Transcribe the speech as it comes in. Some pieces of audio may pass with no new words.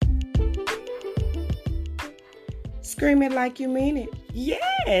Scream it like you mean it.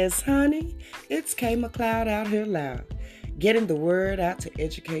 Yes, honey. It's K McLeod out here loud. Getting the word out to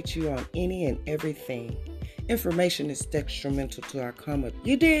educate you on any and everything. Information is detrimental to our come up.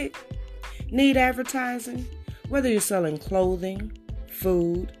 You dig? Need advertising? Whether you're selling clothing,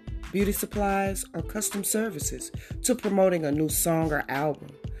 food, beauty supplies, or custom services to promoting a new song or album,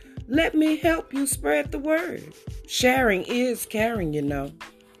 let me help you spread the word. Sharing is caring, you know.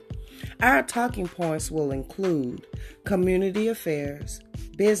 Our talking points will include community affairs,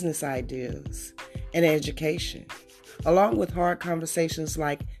 business ideas, and education, along with hard conversations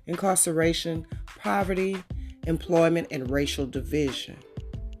like incarceration, poverty, employment, and racial division.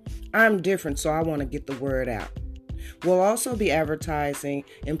 I'm different, so I want to get the word out. We'll also be advertising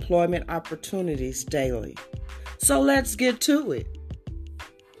employment opportunities daily. So let's get to it.